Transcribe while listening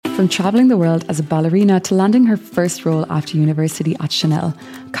From travelling the world as a ballerina to landing her first role after university at Chanel,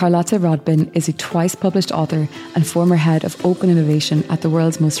 Carlota Rodben is a twice published author and former head of open innovation at the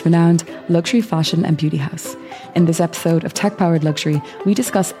world's most renowned luxury fashion and beauty house. In this episode of Tech Powered Luxury, we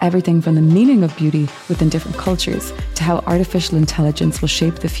discuss everything from the meaning of beauty within different cultures to how artificial intelligence will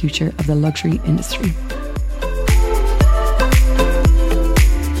shape the future of the luxury industry.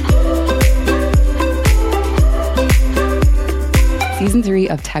 Season 3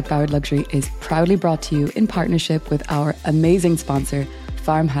 of Tech Powered Luxury is proudly brought to you in partnership with our amazing sponsor,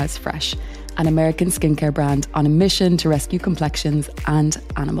 Farmhouse Fresh, an American skincare brand on a mission to rescue complexions and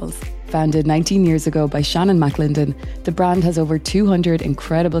animals. Founded 19 years ago by Shannon McLinden, the brand has over 200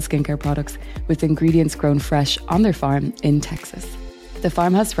 incredible skincare products with ingredients grown fresh on their farm in Texas. The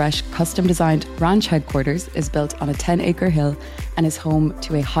Farmhouse Fresh custom-designed ranch headquarters is built on a 10-acre hill and is home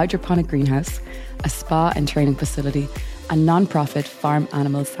to a hydroponic greenhouse, a spa and training facility, a non-profit farm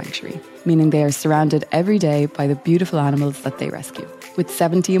animal sanctuary, meaning they are surrounded every day by the beautiful animals that they rescue. With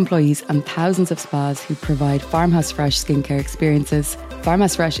 70 employees and thousands of spas who provide Farmhouse Fresh skincare experiences,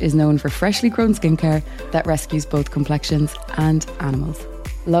 Farmhouse Fresh is known for freshly grown skincare that rescues both complexions and animals.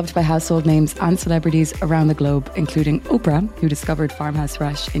 Loved by household names and celebrities around the globe, including Oprah, who discovered Farmhouse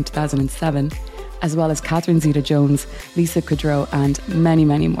Fresh in 2007, as well as Catherine Zeta-Jones, Lisa Kudrow, and many,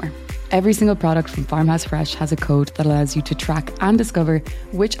 many more. Every single product from Farmhouse Fresh has a code that allows you to track and discover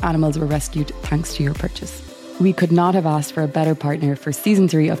which animals were rescued thanks to your purchase. We could not have asked for a better partner for Season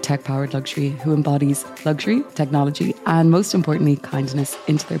 3 of Tech Powered Luxury, who embodies luxury, technology, and most importantly, kindness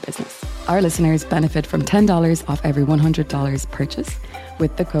into their business. Our listeners benefit from $10 off every $100 purchase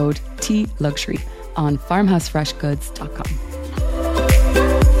with the code TLuxury on farmhousefreshgoods.com.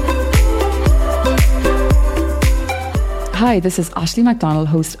 Hi, this is Ashley MacDonald,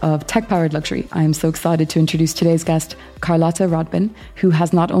 host of Tech Powered Luxury. I am so excited to introduce today's guest, Carlota Rodben, who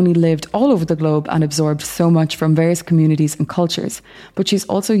has not only lived all over the globe and absorbed so much from various communities and cultures, but she's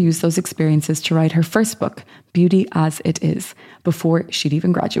also used those experiences to write her first book, Beauty as It Is, before she'd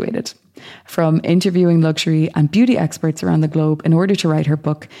even graduated. From interviewing luxury and beauty experts around the globe in order to write her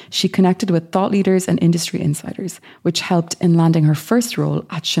book, she connected with thought leaders and industry insiders, which helped in landing her first role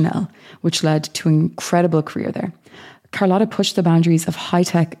at Chanel, which led to an incredible career there. Carlota pushed the boundaries of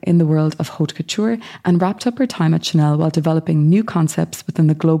high-tech in the world of haute couture and wrapped up her time at Chanel while developing new concepts within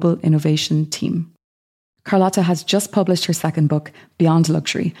the global innovation team. Carlota has just published her second book, Beyond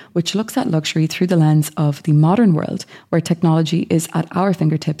Luxury, which looks at luxury through the lens of the modern world, where technology is at our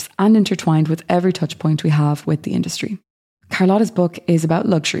fingertips and intertwined with every touch point we have with the industry. Carlota's book is about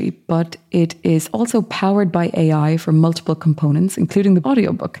luxury, but it is also powered by AI for multiple components, including the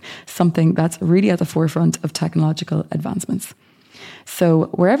audiobook, something that's really at the forefront of technological advancements. So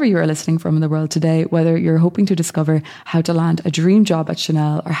wherever you are listening from in the world today, whether you're hoping to discover how to land a dream job at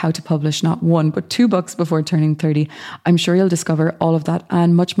Chanel or how to publish not one, but 2 books before turning 30, I'm sure you'll discover all of that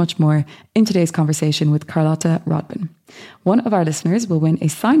and much, much more in today's conversation with Carlota Rodben. One of our listeners will win a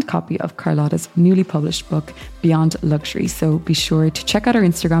signed copy of Carlota's newly published book, Beyond Luxury. So be sure to check out our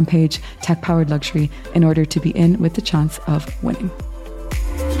Instagram page, Tech Powered Luxury, in order to be in with the chance of winning.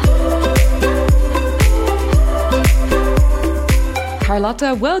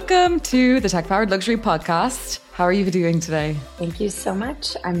 Carlota, welcome to the Tech Powered Luxury podcast. How are you doing today? Thank you so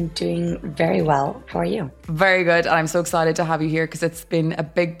much. I'm doing very well. How are you? Very good. And I'm so excited to have you here because it's been a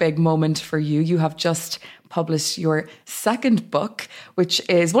big, big moment for you. You have just published your second book, which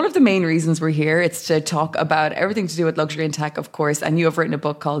is one of the main reasons we're here. It's to talk about everything to do with luxury and tech, of course. And you have written a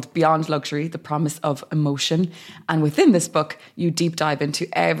book called Beyond Luxury, The Promise of Emotion. And within this book, you deep dive into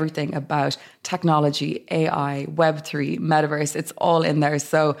everything about technology, AI, Web3, metaverse. It's all in there.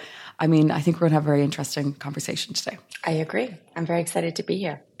 So, I mean, I think we're going to have a very interesting conversation today. I agree. I'm very excited to be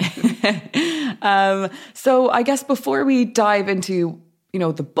here. So I guess before we dive into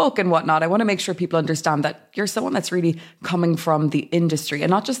the book and whatnot, I want to make sure people understand that you're someone that's really coming from the industry, and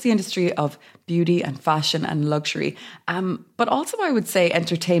not just the industry of beauty and fashion and luxury, but also I would say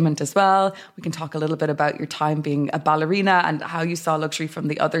entertainment as well. We can talk a little bit about your time being a ballerina and how you saw luxury from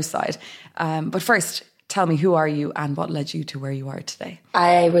the other side. But first, tell me, who are you and what led you to where you are today?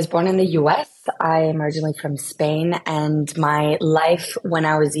 I was born in the US. I am originally from Spain, and my life when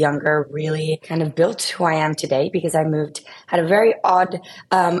I was younger really kind of built who I am today because I had a very odd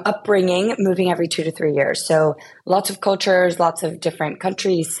upbringing, moving every 2 to 3 years. So lots of cultures, lots of different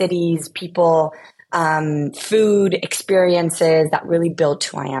countries, cities, people, food, experiences that really built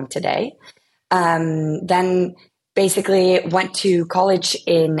who I am today. Then basically went to college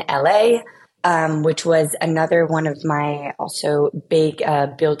in LA, which was another one of my also big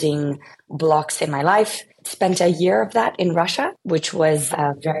building blocks in my life. spent a year of that in Russia, which was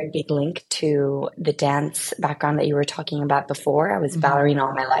a very big link to the dance background that you were talking about before. I was a ballerina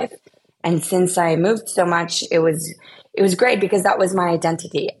all my life. And since I moved so much, it was great because that was my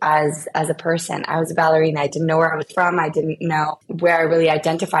identity as a person. I was a ballerina. I didn't know where I was from. I didn't know where I really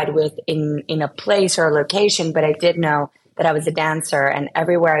identified with in a place or a location, but I did know that I was a dancer, and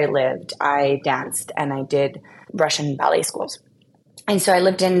everywhere I lived, I danced and I did Russian ballet schools. And so I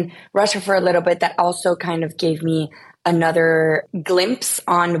lived in Russia for a little bit. That also kind of gave me another glimpse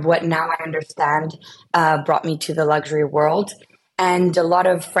on what now I understand brought me to the luxury world, and a lot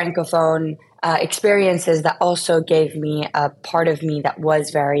of Francophone experiences that also gave me a part of me that was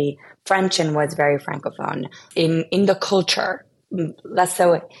very French and was very Francophone in the culture, less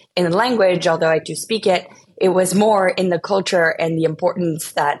so in the language, although I do speak it. It was more in the culture and the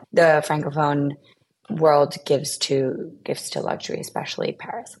importance that the Francophone world gives to luxury, especially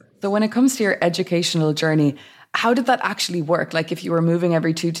Paris. So when it comes to your educational journey, how did that actually work? Like if you were moving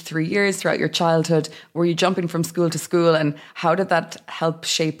every 2 to 3 years throughout your childhood, were you jumping from school to school? And how did that help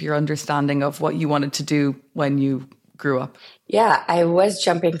shape your understanding of what you wanted to do when you grew up? Yeah, I was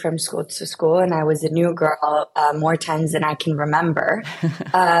jumping from school to school, and I was a new girl more times than I can remember.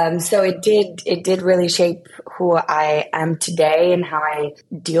 So it did really shape who I am today and how I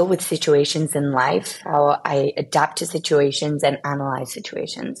deal with situations in life, how I adapt to situations and analyze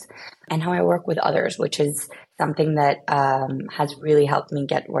situations, and how I work with others, which is something that has really helped me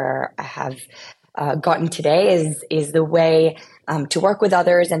get where I have gotten today is the way to work with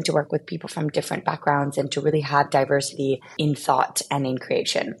others and to work with people from different backgrounds and to really have diversity in thought and in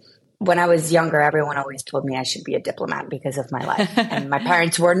creation. When I was younger, everyone always told me I should be a diplomat because of my life. And my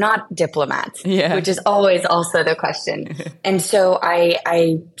parents were not diplomats, which is always also the question. And so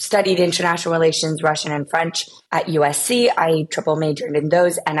I studied international relations, Russian and French at USC. I triple majored in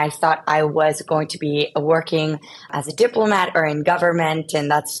those. And I thought I was going to be working as a diplomat or in government. And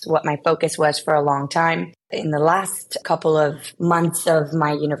that's what my focus was for a long time. In the last couple of months of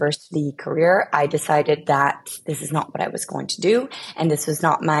my university career, I decided that this is not what I was going to do. And this was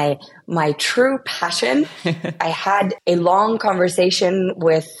not my true passion. I had a long conversation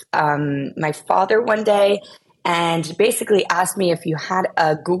with my father one day, and he basically asked me, if you had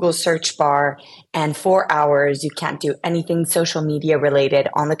a Google search bar and 4 hours, you can't do anything social media related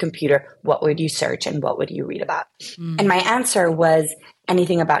on the computer, what would you search and what would you read about? And my answer was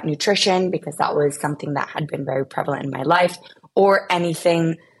anything about nutrition, because that was something that had been very prevalent in my life, or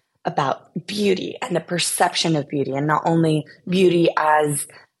anything about beauty and the perception of beauty, and not only beauty as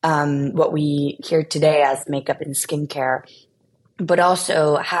what we hear today as makeup and skincare, but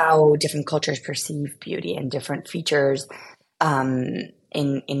also how different cultures perceive beauty and different features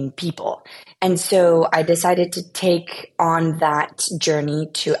in people. And so I decided to take on that journey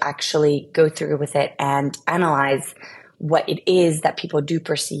to actually go through with it and analyze what it is that people do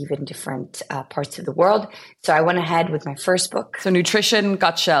perceive in different parts of the world. So I went ahead with my first book. So nutrition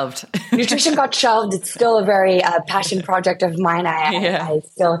got shelved. Nutrition got shelved. It's still a very passion I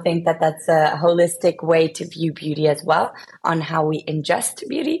still think that that's a holistic way to view beauty as well, on how we ingest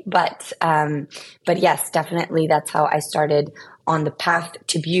beauty. But yes, definitely that's how I started on the path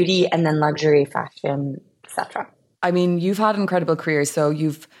to beauty and then luxury, fashion, etc. I mean, you've had an incredible career. So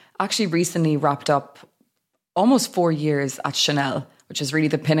you've actually recently wrapped up almost 4 years at Chanel, which is really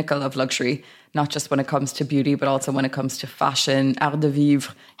the pinnacle of luxury, not just when it comes to beauty, but also when it comes to fashion, art de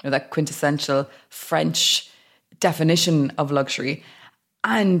vivre, that quintessential French definition of luxury.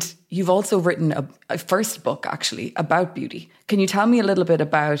 And you've also written a first book, actually, about beauty. Can you tell me a little bit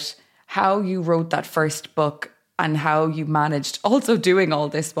about how you wrote that first book and how you managed also doing all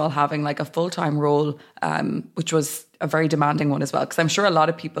this while having like a full-time role, which was a very demanding one as well? Because I'm sure a lot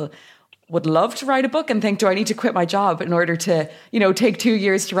of people would love to write a book and think, do I need to quit my job in order to, take 2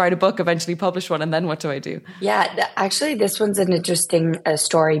 years to write a book, eventually publish one, and then what do I do? Yeah, actually, this one's an interesting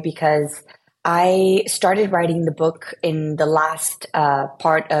story because I started writing the book in the last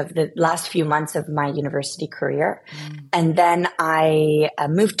part of the last few months of my university career. And then I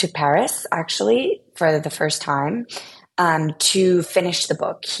moved to Paris, actually, for the first time to finish the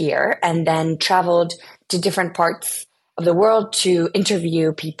book here, and then traveled to different parts of the world to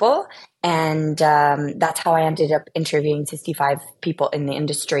interview people. And that's how I ended up interviewing 65 people in the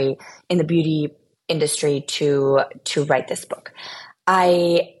industry, in the beauty industry, to write this book.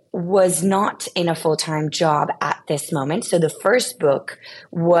 I was not in a full-time job at this moment. So the first book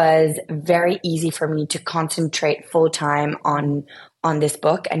was very easy for me to concentrate full-time on this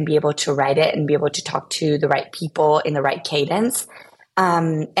book and be able to write it and be able to talk to the right people in the right cadence.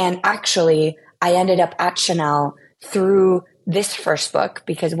 And actually, I ended up at Chanel through this first book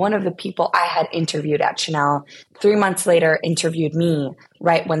because one of the people I had interviewed at Chanel 3 months later interviewed me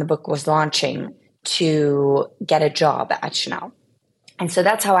right when the book was launching to get a job at Chanel. And so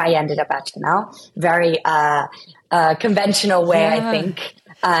that's how I ended up at Chanel. Very conventional way, I think,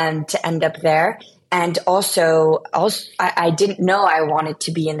 to end up there. And also I didn't know I wanted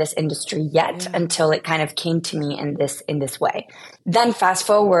to be in this industry yet until it kind of came to me in this way. Then fast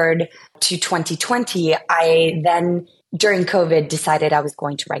forward to 2020, I then during COVID decided I was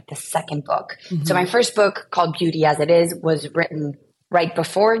going to write the second book. Mm-hmm. So my first book called Beauty as It Is was written right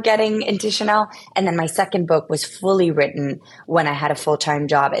before getting into Chanel. And then my second book was fully written when I had a full-time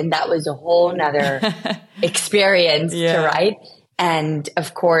job. And that was a whole nother experience to write. And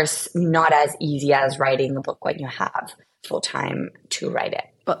of course, not as easy as writing a book when you have full-time to write it.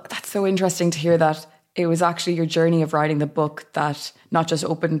 But that's so interesting to hear that it was actually your journey of writing the book that not just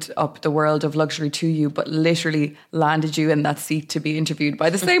opened up the world of luxury to you, but literally landed you in that seat to be interviewed by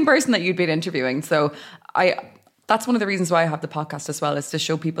the same person that you'd been interviewing. So that's one of the reasons why I have the podcast as well, is to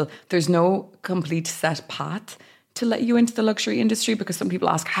show people there's no complete set path to let you into the luxury industry, because some people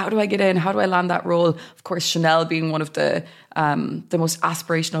ask, how do I get in? How do I land that role? Of course, Chanel being one of the most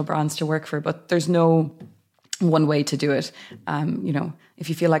aspirational brands to work for, but there's no one way to do it. If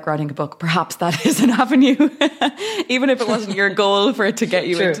you feel like writing a book, perhaps that is an avenue, even if it wasn't your goal for it to get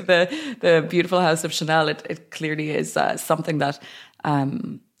you into the beautiful house of Chanel. It clearly is something that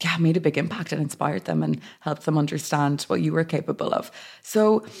made a big impact and inspired them and helped them understand what you were capable of.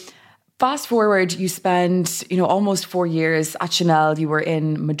 So fast forward, you spend, almost 4 years at Chanel. You were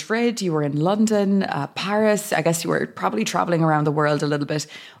in Madrid, you were in London, Paris. I guess you were probably traveling around the world a little bit.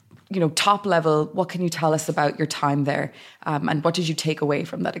 Top level, what can you tell us about your time there? And what did you take away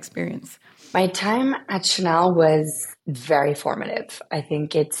from that experience? My time at Chanel was very formative. I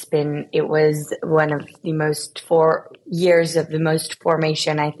think it was one of the most 4 years of the most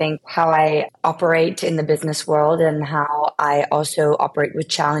formation. I think how I operate in the business world and how I also operate with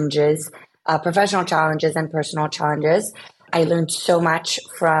challenges, professional challenges and personal challenges. I learned so much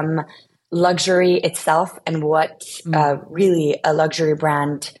from luxury itself and what really a luxury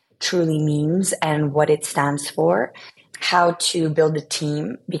brand truly means and what it stands for. How to build a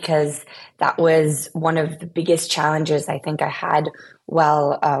team, because that was one of the biggest challenges I think I had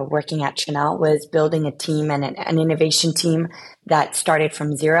while working at Chanel, was building a team and an innovation team that started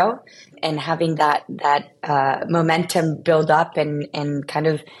from zero, and having that momentum build up and kind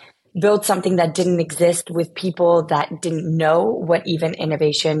of build something that didn't exist with people that didn't know what even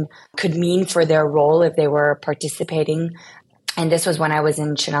innovation could mean for their role if they were participating. And this was when I was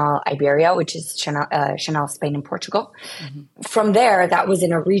in Chanel Iberia, which is Chanel Spain and Portugal. Mm-hmm. From there, that was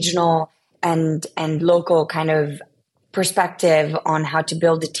in a regional and local kind of perspective on how to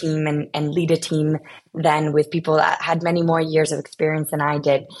build a team and lead a team than with people that had many more years of experience than I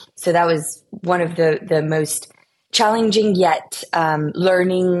did. So that was one of the most challenging yet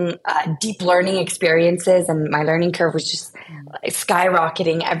deep learning experiences. And my learning curve was just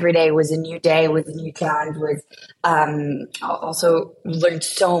skyrocketing. Every day was a new day, was a new challenge, was also learned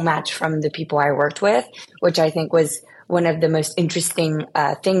so much from the people I worked with, which I think was one of the most interesting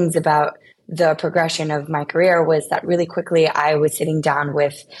things about the progression of my career, was that really quickly I was sitting down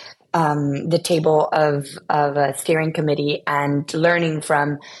with the table of a steering committee and learning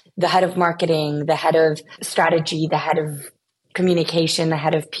from the head of marketing, the head of strategy, the head of communication, the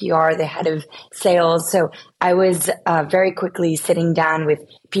head of PR, the head of sales. So I was very quickly sitting down with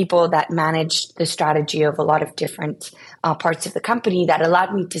people that managed the strategy of a lot of different parts of the company, that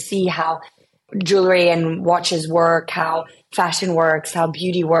allowed me to see how jewelry and watches work, how fashion works, how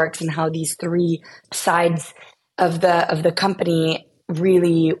beauty works, and how these three sides of the company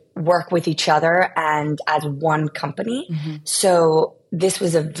really work with each other and as one company. Mm-hmm. So this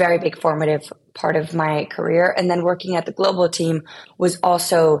was a very big formative part of my career. And then working at the global team was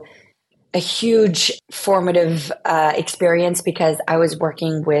also a huge formative experience, because I was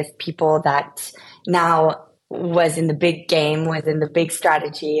working with people that now was in the big game, was in the big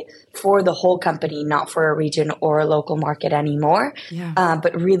strategy for the whole company, not for a region or a local market anymore,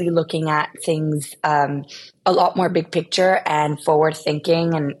 but really looking at things a lot more big picture and forward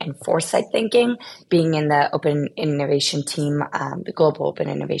thinking and foresight thinking, being in the open innovation team, the global open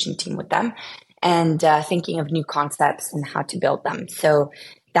innovation team with them, and thinking of new concepts and how to build them. So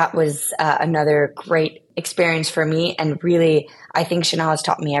that was another great experience for me. And really, I think Chanel has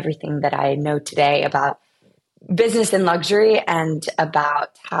taught me everything that I know today about business and luxury, and about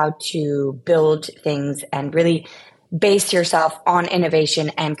how to build things and really base yourself on innovation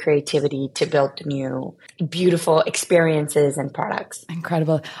and creativity to build new, beautiful experiences and products.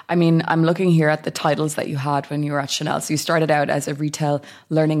 Incredible. I mean, I'm looking here at the titles that you had when you were at Chanel. So you started out as a retail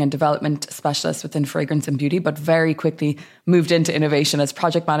learning and development specialist within fragrance and beauty, but very quickly moved into innovation as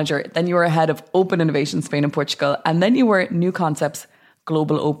project manager. Then you were head of open innovation, Spain and Portugal. And then you were new concepts,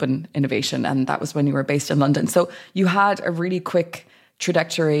 global open innovation. And that was when you were based in London. So you had a really quick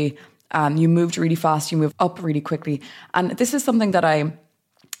trajectory. You moved really fast. You moved up really quickly. And this is something that I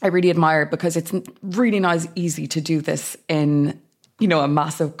really admire, because it's really not easy to do this in, a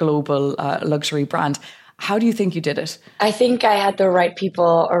massive global luxury brand. How do you think you did it? I think I had the right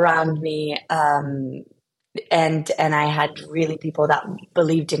people around me, and I had really people that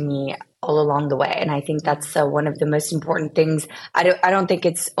believed in me all along the way. And I think that's one of the most important things. I don't think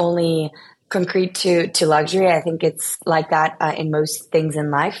it's only concrete to luxury. I think it's like that in most things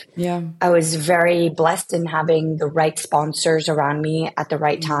in life. Yeah. I was very blessed in having the right sponsors around me at the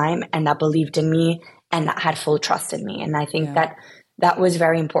right time, and that believed in me and that had full trust in me. And I think that was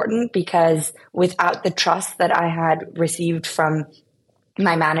very important, because without the trust that I had received from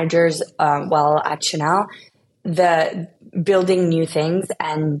my managers at Chanel, the building new things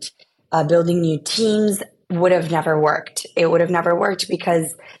and building new teams would have never worked. It would have never worked,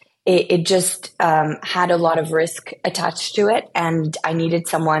 because it just had a lot of risk attached to it. And I needed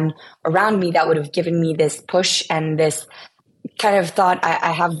someone around me that would have given me this push and this kind of thought.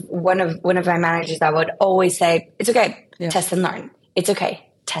 I have one of my managers that would always say, it's okay, test and learn. It's okay,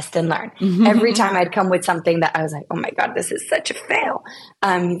 test and learn. Every time I'd come with something that I was like, oh my God, this is such a fail.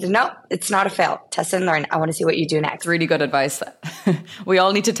 He said, no, it's not a fail. Test and learn. I want to see what you do next. Really good advice. We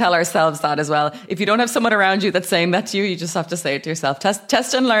all need to tell ourselves that as well. If you don't have someone around you that's saying that to you, you just have to say it to yourself.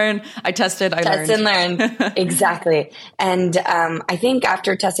 Test and learn. I tested, I learned. Test and learn. Exactly. And I think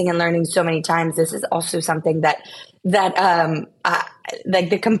after testing and learning so many times, this is also something that like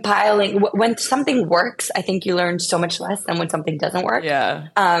the compiling, when something works, I think you learn so much less than when something doesn't work. Yeah.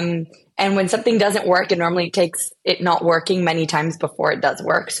 And when something doesn't work, it normally takes it not working many times before it does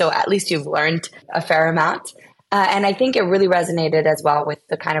work. So at least you've learned a fair amount. And I think it really resonated as well with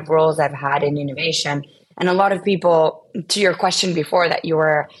the kind of roles I've had in innovation. And a lot of people, to your question before that you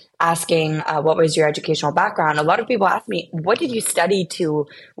were asking, what was your educational background? A lot of people ask me, what did you study to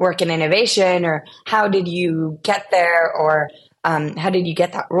work in innovation? Or how did you get there? Or how did you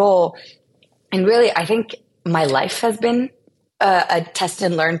get that role? And really, I think my life has been a test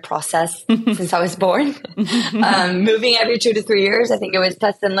and learn process since I was born. Moving every 2 to 3 years, I think it was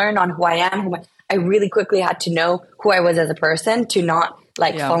test and learn on who I am. I really quickly had to know who I was as a person, to not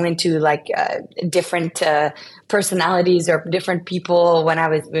fall into different personalities or different people when I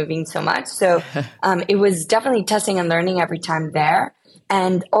was moving so much. So it was definitely testing and learning every time there.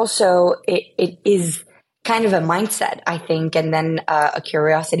 And also it is kind of a mindset, I think, and then a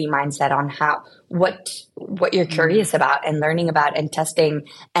curiosity mindset on what you're curious about and learning about and testing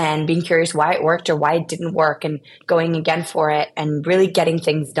and being curious why it worked or why it didn't work and going again for it and really getting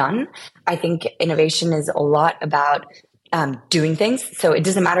things done. I think innovation is a lot about doing things. So it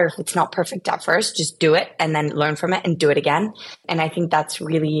doesn't matter if it's not perfect at first, just do it and then learn from it and do it again. And I think that's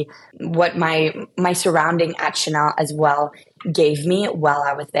really what my surrounding at Chanel as well gave me while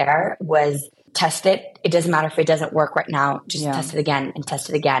I was there was test it. It doesn't matter if it doesn't work right now, just test it again and test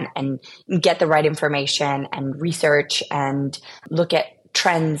it again and get the right information and research and look at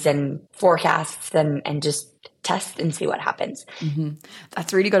trends and forecasts and just test and see what happens. Mm-hmm.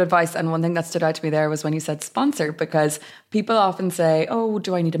 That's really good advice. And one thing that stood out to me there was when you said sponsor, because people often say, oh,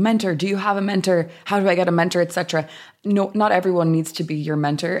 do I need a mentor? Do you have a mentor? How do I get a mentor, etc.? No, not everyone needs to be your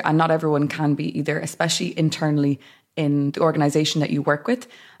mentor and not everyone can be either, especially internally in the organization that you work with.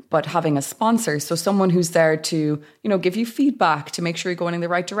 But having a sponsor, so someone who's there to, give you feedback, to make sure you're going in the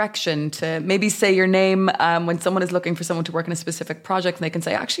right direction, to maybe say your name when someone is looking for someone to work in a specific project and they can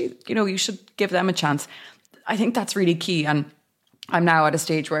say, actually, you should give them a chance. I think that's really key. And I'm now at a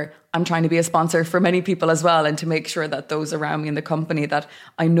stage where I'm trying to be a sponsor for many people as well, and to make sure that those around me in the company that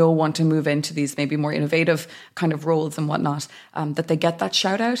I know want to move into these maybe more innovative kind of roles and whatnot, that they get that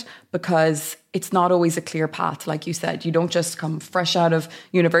shout out, because it's not always a clear path. Like you said, you don't just come fresh out of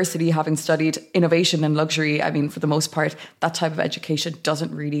university having studied innovation and luxury. I mean, for the most part, that type of education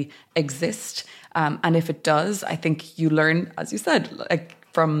doesn't really exist. And if it does, I think you learn, as you said,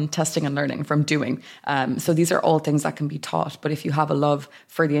 from testing and learning, from doing. So these are all things that can be taught. But if you have a love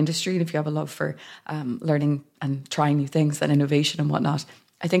for the industry and if you have a love for learning and trying new things and innovation and whatnot,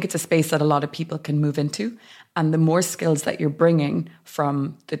 I think it's a space that a lot of people can move into. And the more skills that you're bringing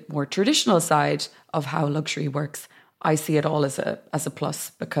from the more traditional side of how luxury works, I see it all as a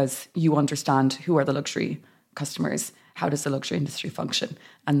plus, because you understand who are the luxury customers, how does the luxury industry function?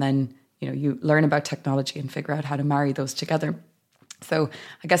 And then, you learn about technology and figure out how to marry those together. So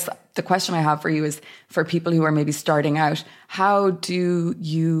I guess the question I have for you is, for people who are maybe starting out, how do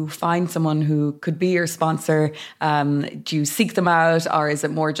you find someone who could be your sponsor? Do you seek them out, or is it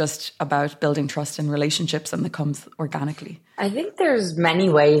more just about building trust and relationships and that comes organically? I think there's many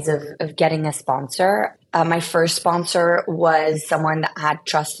ways of getting a sponsor. My first sponsor was someone that had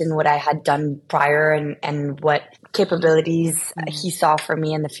trust in what I had done prior and what capabilities he saw for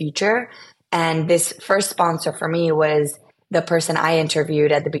me in the future. And this first sponsor for me was the person I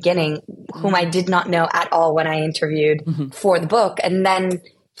interviewed at the beginning, whom I did not know at all when I interviewed for the book. And then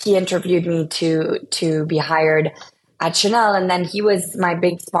he interviewed me to be hired at Chanel. And then he was my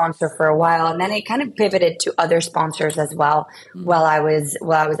big sponsor for a while. And then it kind of pivoted to other sponsors as well while I was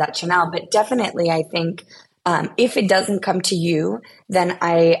at Chanel. But definitely, I think if it doesn't come to you, then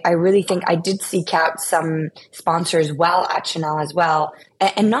I really think I did seek out some sponsors while at Chanel as well.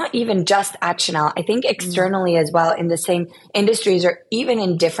 And not even just at Chanel, I think externally as well in the same industries or even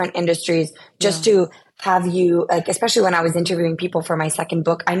in different industries, just to have you, like, especially when I was interviewing people for my second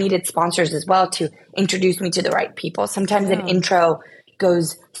book, I needed sponsors as well to introduce me to the right people. Sometimes an intro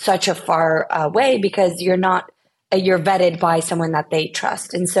goes such a far way because you're vetted by someone that they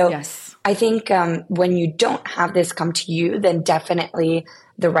trust. And so I think when you don't have this come to you, then definitely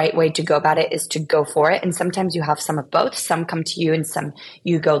the right way to go about it is to go for it. And sometimes you have some of both. Some come to you and some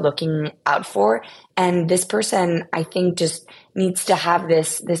you go looking out for. And this person, I think, just needs to have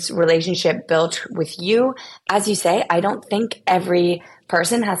this relationship built with you. As you say, I don't think every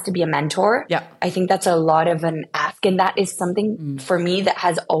person has to be a mentor. Yeah. I think that's a lot of an ask. And that is something for me that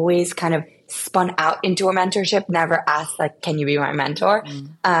has always kind of spun out into a mentorship, never asked, like, can you be my mentor?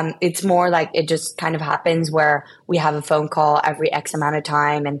 It's more like it just kind of happens where we have a phone call every X amount of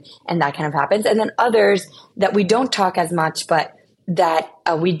time and that kind of happens. And then others that we don't talk as much, but that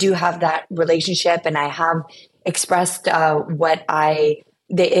we do have that relationship, and I have expressed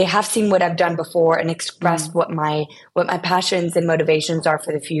they have seen what I've done before and expressed what my passions and motivations are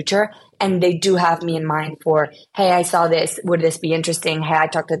for the future. And they do have me in mind for, hey, I saw this. Would this be interesting? Hey, I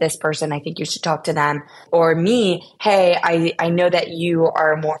talked to this person. I think you should talk to them. Or me, hey, I know that you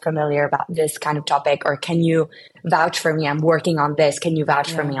are more familiar about this kind of topic, or can you vouch for me? I'm working on this. Can you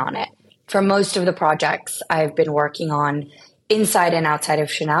vouch for me on it? For most of the projects I've been working on inside and outside of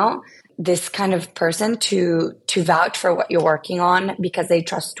Chanel, this kind of person to vouch for what you're working on because they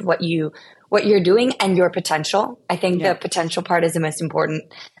trust what you're doing and your potential. I think the potential part is the most important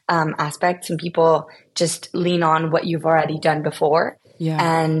aspect, and people just lean on what you've already done before.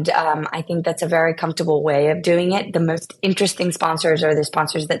 And I think that's a very comfortable way of doing it. The most interesting sponsors are the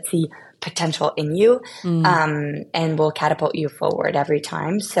sponsors that see potential in you and will catapult you forward every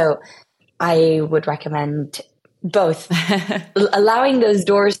time. So I would recommend both allowing those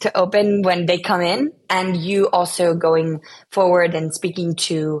doors to open when they come in, and you also going forward and speaking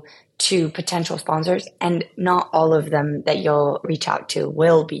to potential sponsors. And not all of them that you'll reach out to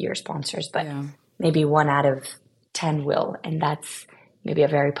will be your sponsors, but maybe 1 out of 10 will. And that's maybe a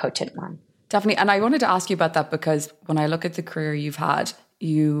very potent one. Definitely. And I wanted to ask you about that because when I look at the career you've had,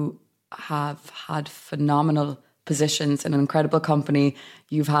 you have had phenomenal positions in an incredible company.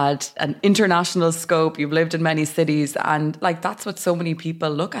 You've had an international scope. You've lived in many cities. And like, that's what so many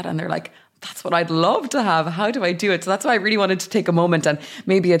people look at and they're like, that's what I'd love to have. How do I do it? So that's why I really wanted to take a moment, and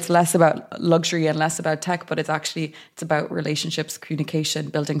maybe it's less about luxury and less about tech, but it's about relationships, communication,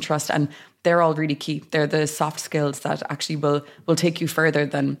 building trust. And they're all really key. They're the soft skills that actually will take you further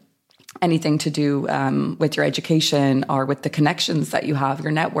than anything to do with your education or with the connections that you have,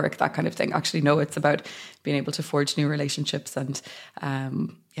 your network, that kind of thing. Actually, no, it's about being able to forge new relationships. And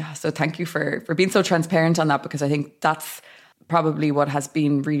so thank you for being so transparent on that, because I think that's probably what has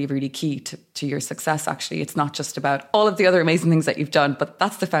been really, really key to your success. Actually, it's not just about all of the other amazing things that you've done, but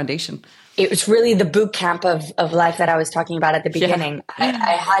that's the foundation. It was really the boot camp of life that I was talking about at the beginning.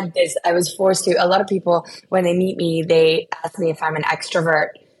 I was forced to, a lot of people, when they meet me, they ask me if I'm an extrovert.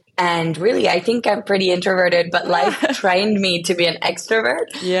 And really, I think I'm pretty introverted, but life trained me to be an extrovert.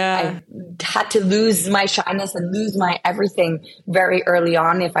 I had to lose my shyness and lose my everything very early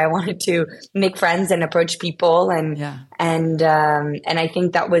on if I wanted to make friends and approach people. And I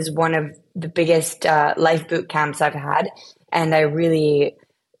think that was one of the biggest life boot camps I've had. And I really,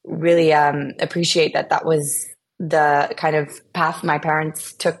 really appreciate that was the kind of path my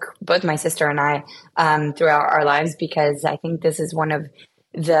parents took, both my sister and I, throughout our lives, because I think this is one of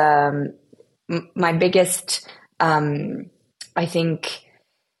my biggest, I think,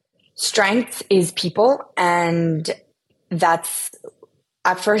 strength is people. And that's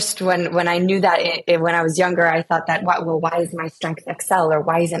at first, when I knew that when I was younger, I thought that, why is my strength Excel, or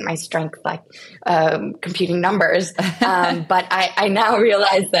why isn't my strength like computing numbers? But I now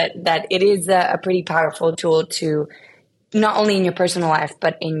realize that it is a pretty powerful tool to not only in your personal life,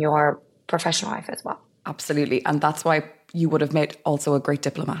 but in your professional life as well. Absolutely. And that's why you would have made also a great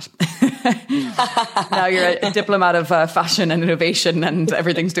diplomat. Now you're a diplomat of fashion and innovation and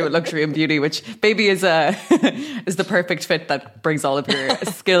everything to do with luxury and beauty, which maybe is the perfect fit that brings all of your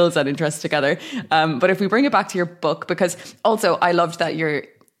skills and interests together. But if we bring it back to your book, because also I loved that you're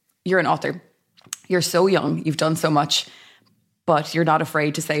an author. You're so young. You've done so much. But you're not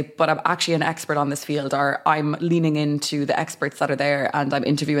afraid to say, but I'm actually an expert on this field, or I'm leaning into the experts that are there and I'm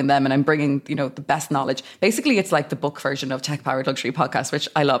interviewing them and I'm bringing, the best knowledge. Basically, it's like the book version of Tech Powered Luxury Podcast, which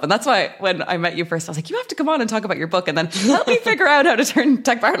I love. And that's why when I met you first, I was like, you have to come on and talk about your book and then help me figure out how to turn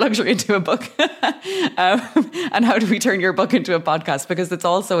Tech Powered Luxury into a book. And how do we turn your book into a podcast? Because it's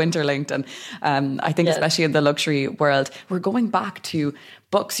all so interlinked. And I think especially in the luxury world, we're going back to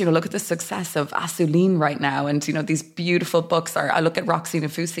books. Look at the success of Assouline right now. And, these beautiful books I look at Roxy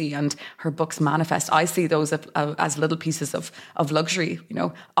Nafousi and her books Manifest. I see those as little pieces of luxury.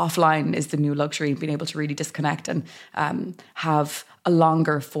 Offline is the new luxury, being able to really disconnect and have a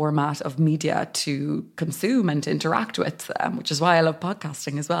longer format of media to consume and to interact with, which is why I love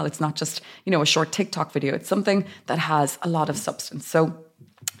podcasting as well. It's not just, a short TikTok video. It's something that has a lot of substance. So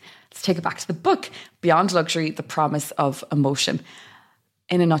let's take it back to the book, Beyond Luxury, The Promise of Emotion.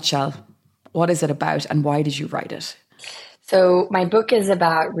 In a nutshell, what is it about and why did you write it? So my book is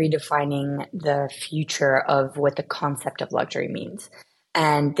about redefining the future of what the concept of luxury means.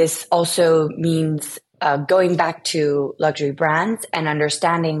 And this also means going back to luxury brands and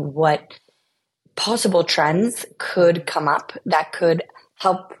understanding what possible trends could come up that could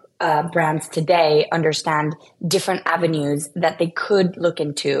help brands today understand different avenues that they could look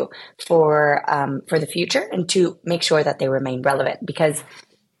into for the future and to make sure that they remain relevant. Because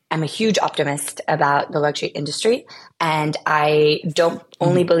I'm a huge optimist about the luxury industry, and I don't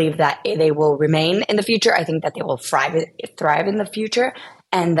only believe that they will remain in the future. I think that they will thrive in the future,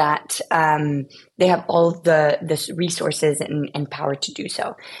 and that they have all the resources and power to do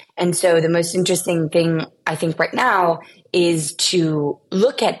so. And so the most interesting thing I think right now is to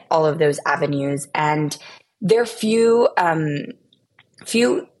look at all of those avenues, and there are few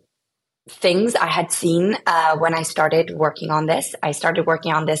things I had seen when I started working on this. I started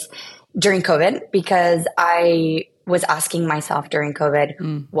working on this during COVID because I was asking myself during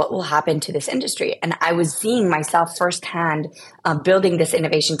COVID, what will happen to this industry? And I was seeing myself firsthand building this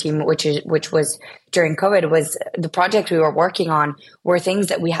innovation team, which was during COVID. Was the project we were working on were things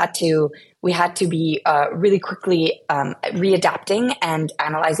that we had to be really quickly readapting and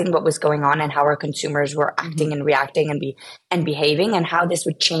analyzing what was going on and how our consumers were acting and reacting and behaving, and how this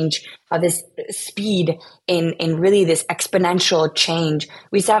would change, how this speed in really this exponential change.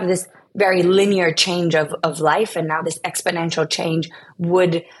 We used to have this very linear change of life, and now this exponential change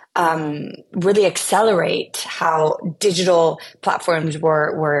would really accelerate how digital platforms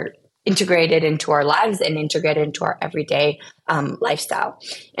were integrated into our lives and integrated into our everyday lifestyle.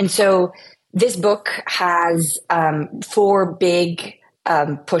 And so this book has four big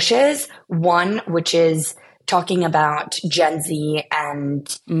pushes. One, which is talking about Gen Z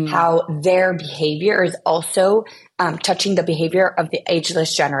and how their behavior is also touching the behavior of the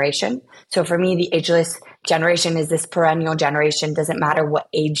ageless generation. So for me, the ageless generation is this perennial generation. Doesn't matter what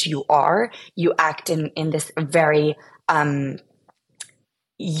age you are, you act in this very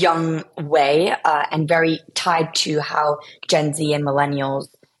young way and very tied to how Gen Z and millennials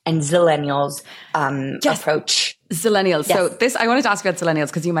and zillennials approach. Zillennials. Yes. So I wanted to ask about zillennials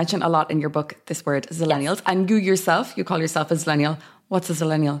because you mentioned a lot in your book this word zillennials, yes. And you call yourself a zillennial. What's a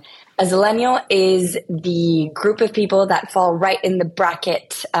zillennial? A zillennial is the group of people that fall right in the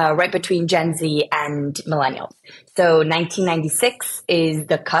bracket, right between Gen Z and millennials. So 1996 is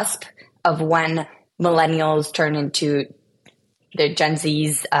the cusp of when millennials turn into the Gen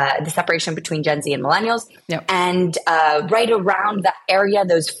Zs, the separation between Gen Z and millennials. Yep. And right around that area,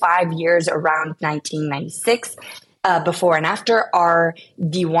 those 5 years around 1996, before and after, are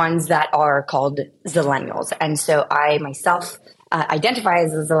the ones that are called zillennials. And so I myself identify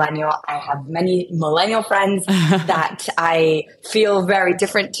as a zillennial. I have many millennial friends that I feel very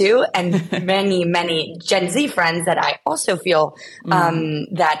different to, and many Gen Z friends that I also feel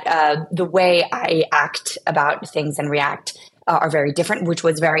that the way I act about things and react are very different, which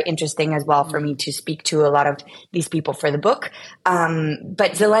was very interesting as well for me to speak to a lot of these people for the book.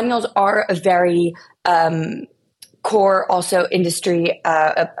 But zillennials are a very core also industry,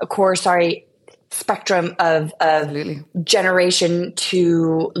 spectrum of generation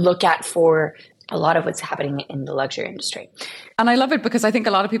to look at for a lot of what's happening in the luxury industry. And I love it because I think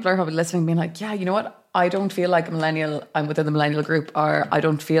a lot of people are probably listening being like, yeah, you know what? I don't feel like a millennial, I'm within the millennial group, or I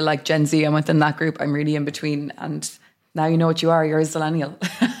don't feel like Gen Z, I'm within that group. I'm really in between. And now you know what you are. You're a zillennial.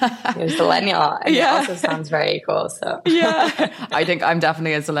 You're a zillennial. And it also sounds very cool. So yeah, I think I'm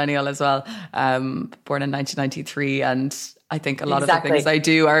definitely a zillennial as well. Born in 1993. And I think a lot of the things I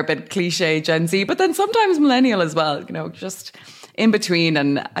do are a bit cliche Gen Z, but then sometimes millennial as well, you know, just in between.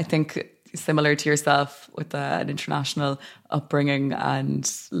 And I think similar to yourself with an international upbringing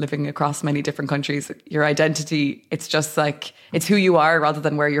and living across many different countries, your identity, it's just like, it's who you are rather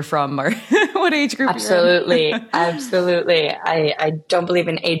than where you're from or what age group Absolutely. you're in. Absolutely. I don't believe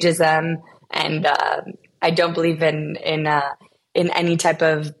in ageism, and I don't believe in any type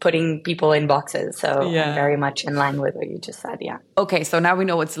of putting people in boxes. So I'm very much in line with what you just said. Yeah. Okay. So now we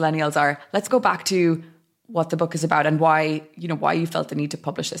know what millennials are. Let's go back to what the book is about and why you felt the need to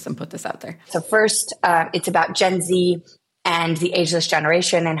publish this and put this out there. So first, it's about Gen Z and the ageless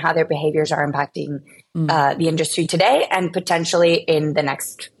generation and how their behaviors are impacting the industry today and potentially in the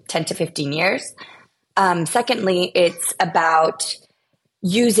next 10 to 15 years. Secondly, it's about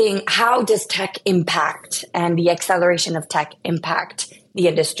using how does tech impact and the acceleration of tech impact the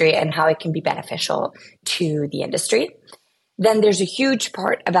industry and how it can be beneficial to the industry. Then there's a huge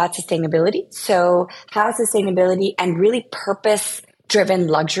part about sustainability. So how sustainability and really purpose-driven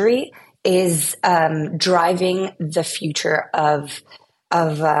luxury is driving the future of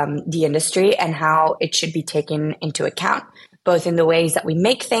the industry and how it should be taken into account, both in the ways that we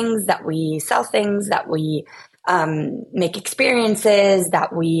make things, that we sell things, that we make experiences,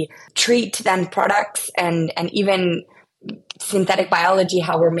 that we treat then products and even synthetic biology,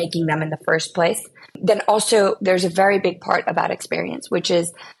 how we're making them in the first place. Then also there's a very big part about experience, which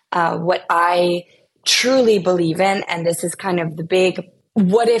is what I truly believe in. And this is kind of the big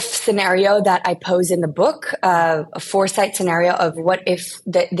what if scenario that I pose in the book, a foresight scenario of what if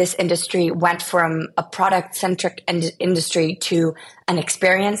this industry went from a product-centric industry to an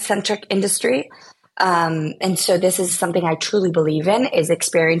experience-centric industry. And so this is something I truly believe in, is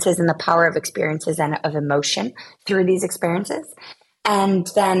experiences and the power of experiences and of emotion through these experiences. And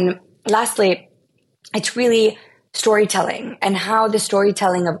then lastly, it's really storytelling and how the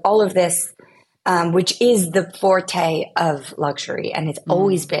storytelling of all of this, which is the forte of luxury. And it's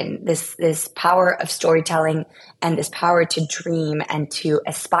always been this power of storytelling and this power to dream and to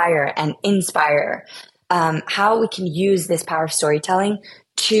aspire and inspire, how we can use this power of storytelling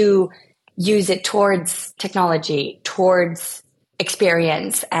to use it towards technology, towards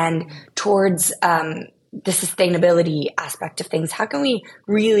experience, and towards the sustainability aspect of things. How can we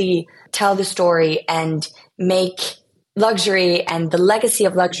really tell the story and make luxury and the legacy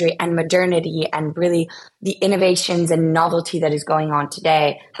of luxury and modernity and really the innovations and novelty that is going on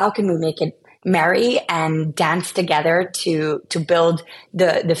today? How can we make it merry and dance together to build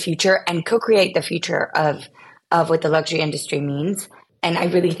the future and co-create the future of what the luxury industry means? And I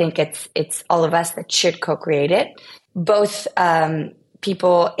really think it's all of us that should co-create it, both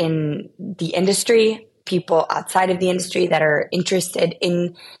people in the industry, people outside of the industry that are interested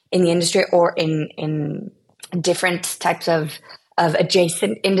in the industry or in different types of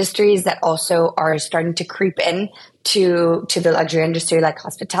adjacent industries that also are starting to creep in to the luxury industry, like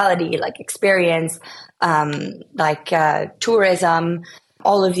hospitality, like experience, like tourism,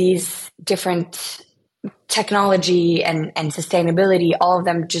 all of these different technology and sustainability, all of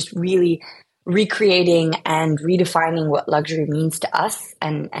them just really recreating and redefining what luxury means to us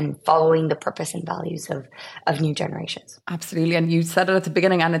and following the purpose and values of new generations. Absolutely. And you said it at the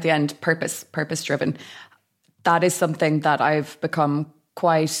beginning and at the end, purpose driven. That is something that I've become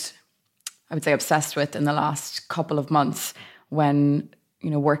quite, I would say, obsessed with in the last couple of months when,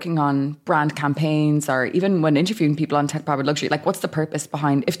 working on brand campaigns or even when interviewing people on tech-powered luxury. Like, what's the purpose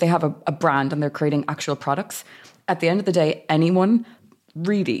behind, if they have a brand and they're creating actual products? At the end of the day, anyone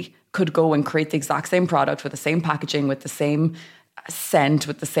really could go and create the exact same product with the same packaging, with the same scent,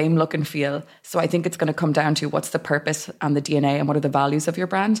 with the same look and feel. So I think it's going to come down to what's the purpose and the DNA and what are the values of your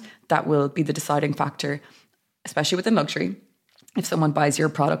brand that will be the deciding factor, especially within luxury, if someone buys your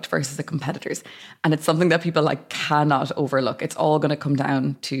product versus a competitor's. And it's something that people cannot overlook. It's all going to come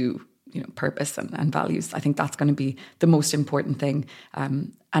down to purpose and values. I think that's going to be the most important thing.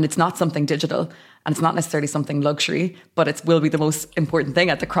 And it's not something digital and it's not necessarily something luxury, but it will be the most important thing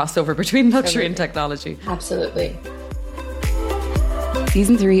at the crossover between luxury and technology. Absolutely.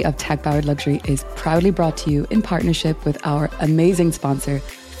 Season 3 of Tech Powered Luxury is proudly brought to you in partnership with our amazing sponsor,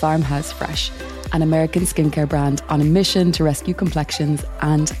 Farmhouse Fresh, an American skincare brand on a mission to rescue complexions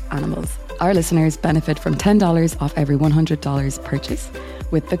and animals. our listeners benefit from $10 off every $100 purchase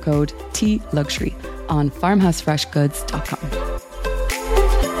with the code TLuxury on farmhousefreshgoods.com.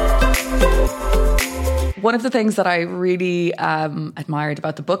 One of the things that I really admired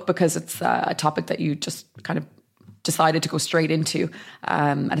about the book, because it's a topic that you just kind of decided to go straight into,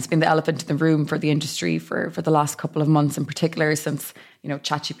 and it's been the elephant in the room for the industry for the last couple of months in particular, since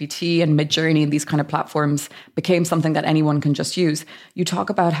ChatGPT and Midjourney and these kind of platforms became something that anyone can just use. You talk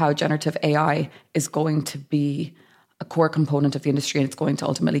about how generative AI is going to be a core component of the industry and it's going to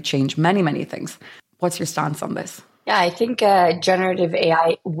ultimately change many, many things. What's your stance on this? Yeah, I think generative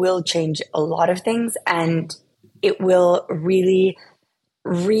AI will change a lot of things, and it will really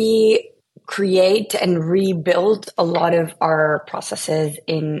recreate and rebuild a lot of our processes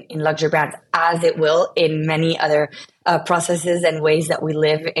in luxury brands, as it will in many other processes and ways that we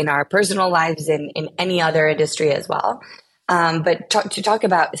live in our personal lives in any other industry as well. But to talk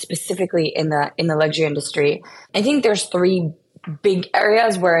about specifically in the luxury industry, I think there's three big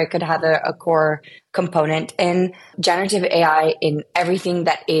areas where it could have a core component in generative AI, in everything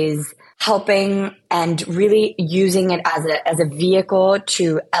that is helping and really using it as a vehicle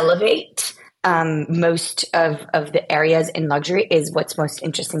to elevate most of the areas in luxury is what's most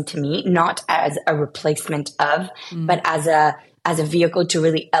interesting to me, not as a replacement of, but as a vehicle to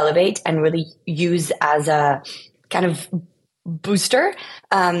really elevate and really use as a kind of booster.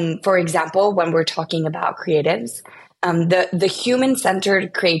 For example, when we're talking about creatives, the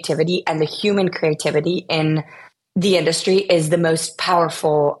human-centered creativity and the human creativity in the industry is the most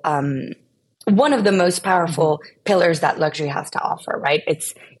powerful, one of the most powerful pillars that luxury has to offer, right?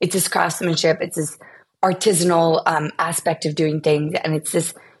 It's this craftsmanship, it's this artisanal aspect of doing things, and it's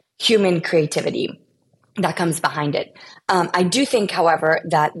this human creativity that comes behind it. I do think, however,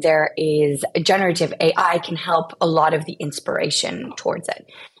 that there is generative AI can help a lot of the inspiration towards it.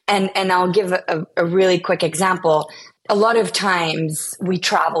 And I'll give a really quick example. A lot of times we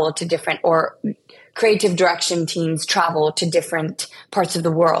travel to different, or creative direction teams travel to different parts of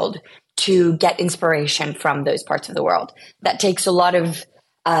the world to get inspiration from those parts of the world. That takes a lot of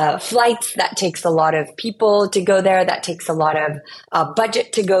flights, that takes a lot of people to go there, that takes a lot of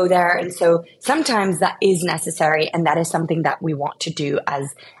budget to go there. And so sometimes that is necessary, and that is something that we want to do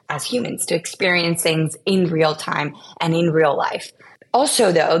as humans, to experience things in real time and in real life.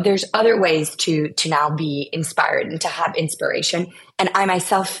 Also, though, there's other ways to now be inspired and to have inspiration. And I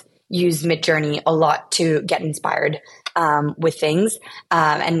myself use Midjourney a lot to get inspired with things.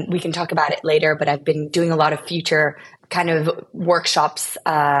 And we can talk about it later, but I've been doing a lot of future kind of workshops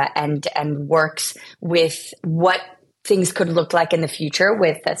and works with what things could look like in the future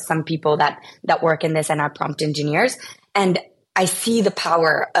with some people that work in this and are prompt engineers. And I see the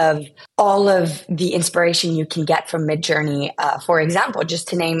power of all of the inspiration you can get from Midjourney. For example, just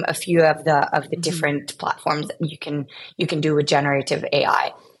to name a few of the different platforms that you can do with generative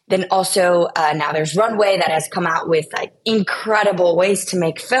AI. Then also now there's Runway that has come out with like incredible ways to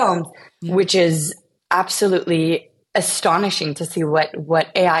make films, which is absolutely astonishing to see what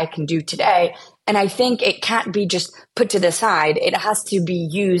AI can do today. And I think it can't be just put to the side. It has to be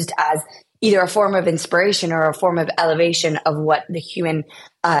used as either a form of inspiration or a form of elevation of what the human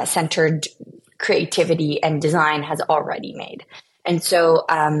centered creativity and design has already made. And so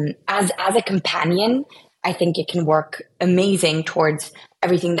as a companion, I think it can work amazing towards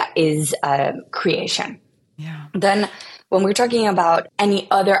everything that is creation. Yeah. Then when we're talking about any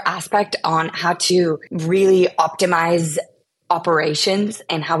other aspect on how to really optimize operations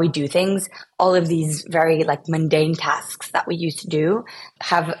and how we do things, all of these very like mundane tasks that we used to do,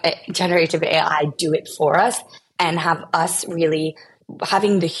 have generative AI do it for us and have us really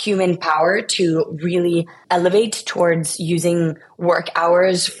having the human power to really elevate towards using work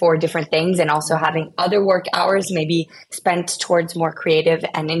hours for different things, and also having other work hours maybe spent towards more creative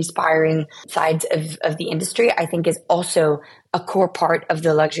and inspiring sides of the industry, I think is also a core part of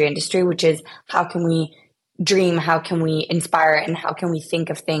the luxury industry, which is how can we dream, how can we inspire, and how can we think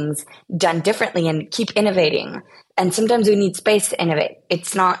of things done differently and keep innovating. And sometimes we need space to innovate.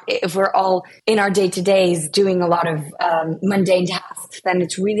 It's not, if we're all in our day-to-days doing a lot of mundane tasks, then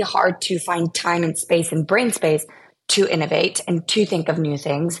it's really hard to find time and space and brain space to innovate and to think of new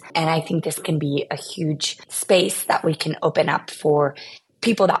things. And I think this can be a huge space that we can open up for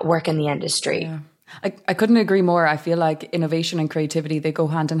people that work in the industry. Yeah. I couldn't agree more. I feel like innovation and creativity, they go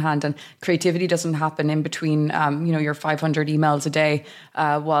hand in hand, and creativity doesn't happen in between, your 500 emails a day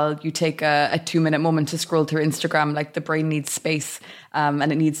while you take a 2-minute moment to scroll through Instagram. Like, the brain needs space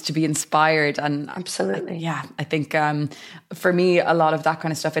and it needs to be inspired. And absolutely. I think for me, a lot of that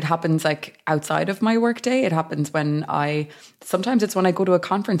kind of stuff, it happens like outside of my work day. It happens when sometimes it's when I go to a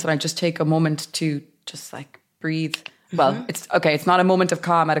conference and I just take a moment to just like breathe. Well, it's not a moment of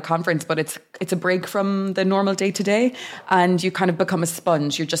calm at a conference, but it's a break from the normal day to day, and you kind of become a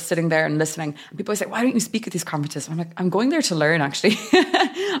sponge. You're just sitting there and listening. And people say, "Why don't you speak at these conferences?" I'm like, I'm going there to learn, actually.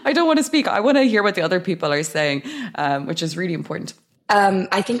 I don't want to speak. I want to hear what the other people are saying, which is really important.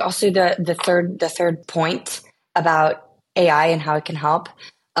 I think also the third point about AI and how it can help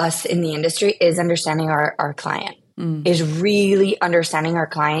us in the industry is understanding our client. Is really understanding our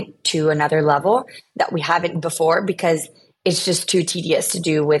client to another level that we haven't before, because it's just too tedious to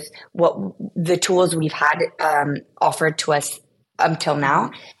do with what the tools we've had offered to us until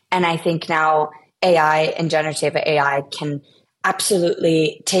now. And I think now AI and generative AI can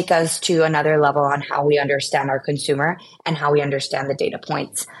absolutely take us to another level on how we understand our consumer and how we understand the data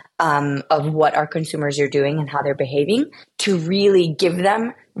points of what our consumers are doing and how they're behaving, to really give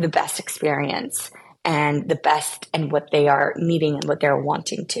them the best experience and the best and what they are needing and what they're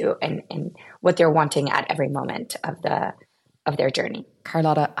wanting to and what they're wanting at every moment of their journey.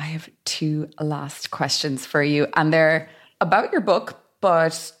 Carlota, I have 2 last questions for you, and they're about your book,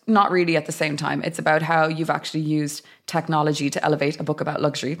 but not really at the same time. It's about how you've actually used technology to elevate a book about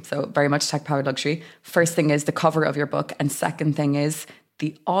luxury. So very much tech-powered luxury. First thing is the cover of your book, and second thing is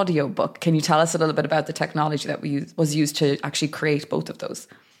the audio book. Can you tell us a little bit about the technology that was used to actually create both of those?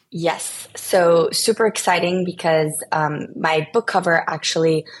 Yes. So super exciting, because my book cover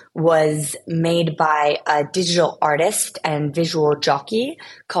actually was made by a digital artist and visual jockey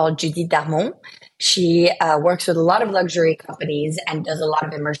called Judy Darmon. She works with a lot of luxury companies and does a lot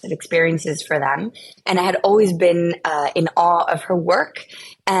of immersive experiences for them. And I had always been in awe of her work.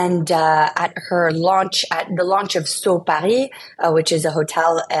 And at the launch of So Paris, which is a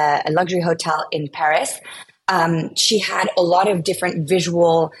luxury hotel in Paris, she had a lot of different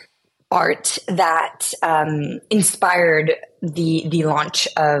visual art that inspired the launch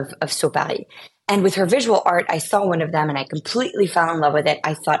of So Paris. And with her visual art, I saw one of them and I completely fell in love with it.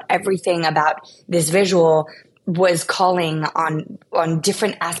 I thought everything about this visual was calling on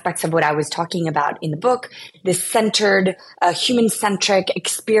different aspects of what I was talking about in the book. This centered, human-centric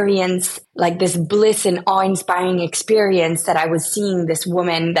experience, like this bliss and awe-inspiring experience that I was seeing this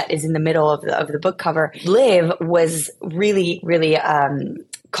woman that is in the middle of the book cover live, was really, really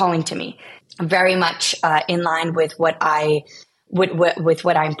calling to me. Very much in line with what with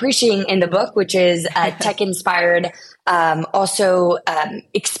what I'm preaching in the book, which is tech-inspired, also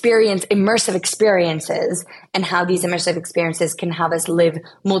immersive experiences, and how these immersive experiences can have us live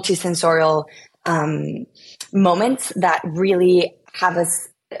multisensorial moments that really have us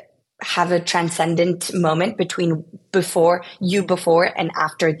have a transcendent moment between before and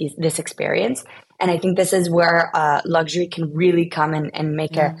after this experience. And I think this is where luxury can really come and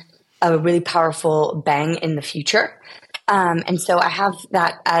make a really powerful bang in the future. And so I have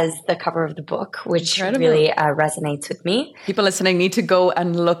that as the cover of the book, which really resonates with me. People listening need to go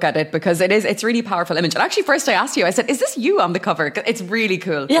and look at it, because it's really powerful image. And actually, first I asked you, I said, is this you on the cover? It's really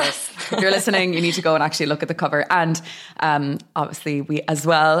cool. Yes. So if you're listening, you need to go and actually look at the cover. And obviously we as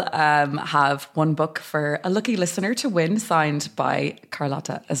well have one book for a lucky listener to win, signed by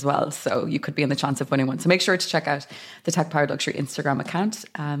Carlota as well. So you could be in the chance of winning one. So make sure to check out the Tech Powered Luxury Instagram account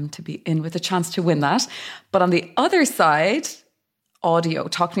to be in with a chance to win that. But on the other side, audio.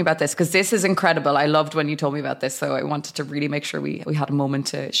 Talk to me about this, because this is incredible. I loved when you told me about this, so I wanted to really make sure we had a moment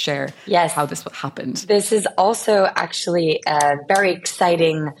to share how this happened. This is also actually a very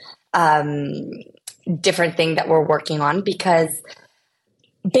exciting different thing that we're working on, because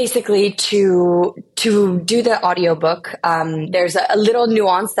basically to do the audiobook, there's a little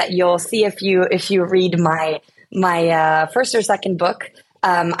nuance that you'll see if you read my first or second book.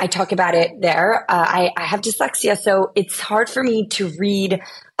 I talk about it there. I have dyslexia, so it's hard for me to read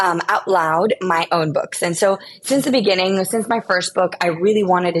out loud my own books. And so since the beginning, since my first book, I really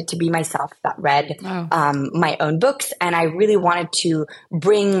wanted it to be myself that read my own books. And I really wanted to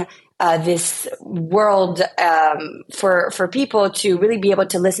bring this world for people to really be able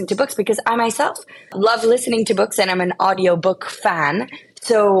to listen to books, because I myself love listening to books and I'm an audiobook fan.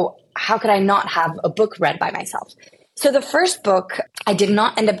 So how could I not have a book read by myself? So the first book, I did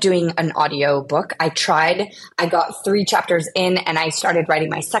not end up doing an audio book. I tried. I got 3 chapters in and I started writing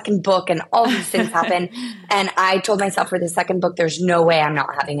my second book, and all these things happened. And I told myself for the second book, there's no way I'm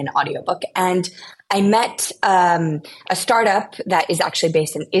not having an audio book. And I met a startup that is actually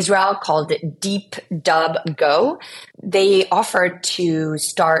based in Israel called Deep Dub Go. They offered to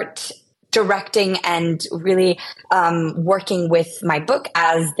start directing and really working with my book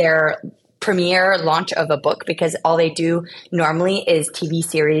as their premiere launch of a book, because all they do normally is TV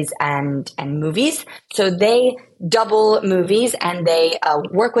series and movies. So they double movies and they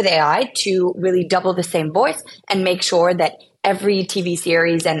work with AI to really double the same voice and make sure that every TV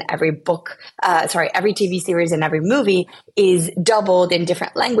series and every TV series and every movie is doubled in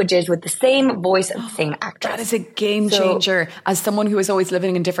different languages with the same voice of the same actress. That is a game changer. As someone who is always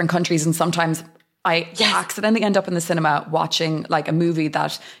living in different countries, and sometimes I accidentally end up in the cinema watching like a movie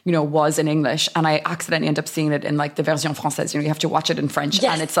that, you know, was in English, and I accidentally end up seeing it in like the version française. You know, you have to watch it in French.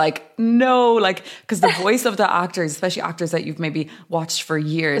 And it's like, no, like, because the voice of the actors, especially actors that you've maybe watched for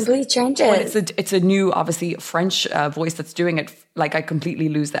years, completely changes. It's a new, obviously, French voice that's doing it. Like, I completely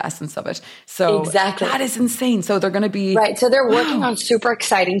lose the essence of it. So exactly. That is insane. So they're going to be... Right. So they're working on super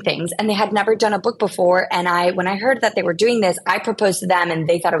exciting things, and they had never done a book before. And when I heard that they were doing this, I proposed to them, and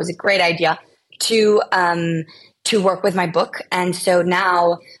they thought it was a great idea to work with my book. And so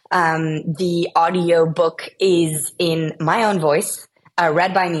now the audio book is in my own voice,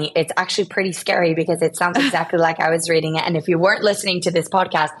 read by me. It's actually pretty scary because it sounds exactly like I was reading it. And if you weren't listening to this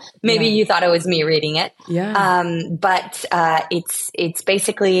podcast, maybe you thought it was me reading it. But it's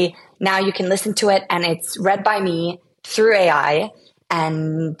basically, now you can listen to it, and it's read by me through AI.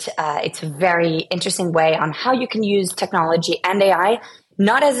 And it's a very interesting way on how you can use technology and AI,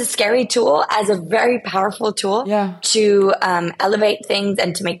 not as a scary tool, as a very powerful tool to elevate things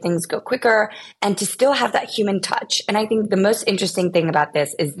and to make things go quicker and to still have that human touch. And I think the most interesting thing about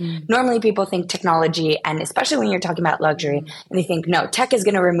this is normally people think technology, and especially when you're talking about luxury, and they think, no, tech is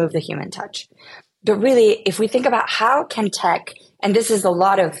going to remove the human touch. But really, if we think about how can tech, and this is a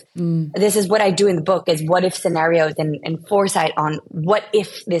lot of, this is what I do in the book, is what if scenarios and foresight on what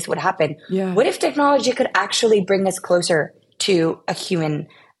if this would happen. What if technology could actually bring us closer to a human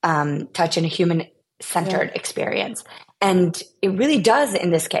touch and a human-centered experience? And it really does in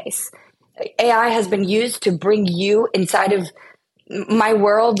this case. AI has been used to bring you inside of my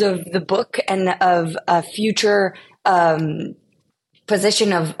world of the book and of a future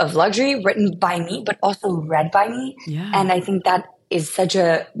position of luxury written by me, but also read by me. And I think that is such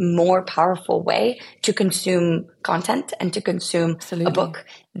a more powerful way to consume content and to consume a book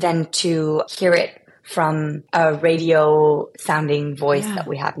than to hear it from a radio sounding voice that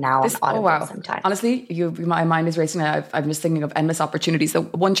we have now on Audible sometimes. Honestly, my mind is racing. I'm just thinking of endless opportunities. So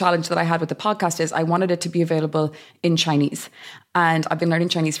one challenge that I had with the podcast is I wanted it to be available in Chinese. And I've been learning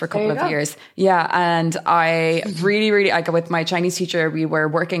Chinese for a couple of years. And I really, like with my Chinese teacher, we were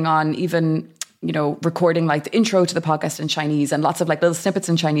working on even, you know, recording like the intro to the podcast in Chinese and lots of like little snippets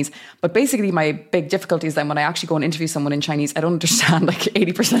in Chinese. But basically my big difficulty is that when I actually go and interview someone in Chinese, I don't understand like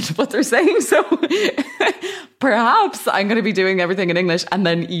 80% of what they're saying. So perhaps I'm going to be doing everything in English and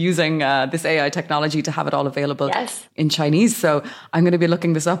then using this AI technology to have it all available in Chinese. So I'm going to be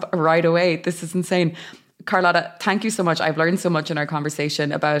looking this up right away. This is insane. Carlota, thank you so much. I've learned so much in our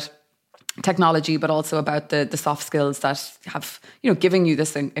conversation about technology, but also about the soft skills that have, you know, giving you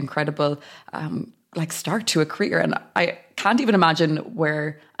this incredible like start to a career. And I can't even imagine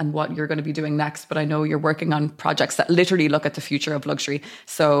where and what you're going to be doing next, but I know you're working on projects that literally look at the future of luxury.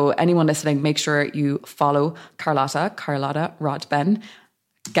 So anyone listening, make sure you follow Carlota Rodben,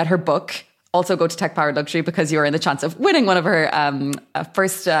 get her book. Also go to Tech Powered Luxury because you're in the chance of winning one of her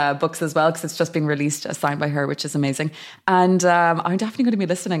first books as well, because it's just being released, signed by her, which is amazing. And I'm definitely going to be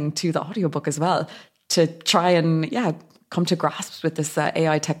listening to the audiobook as well to try and, come to grasps with this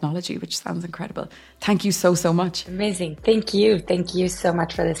AI technology, which sounds incredible. Thank you so, so much. Amazing. Thank you. Thank you so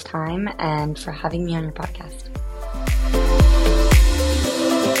much for this time and for having me on your podcast.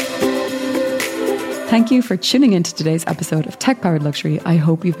 Thank you for tuning into today's episode of Tech Powered Luxury. I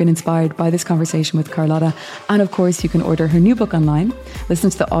hope you've been inspired by this conversation with Carlota. And of course, you can order her new book online, listen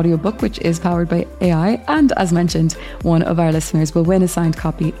to the audiobook, which is powered by AI. And as mentioned, one of our listeners will win a signed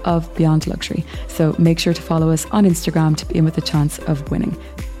copy of Beyond Luxury. So make sure to follow us on Instagram to be in with a chance of winning.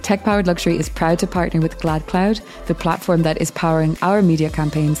 Tech Powered Luxury is proud to partner with GladCloud, the platform that is powering our media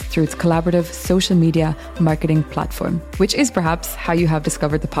campaigns through its collaborative social media marketing platform, which is perhaps how you have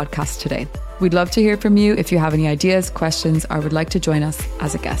discovered the podcast today. We'd love to hear from you if you have any ideas, questions, or would like to join us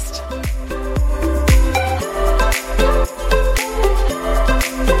as a guest.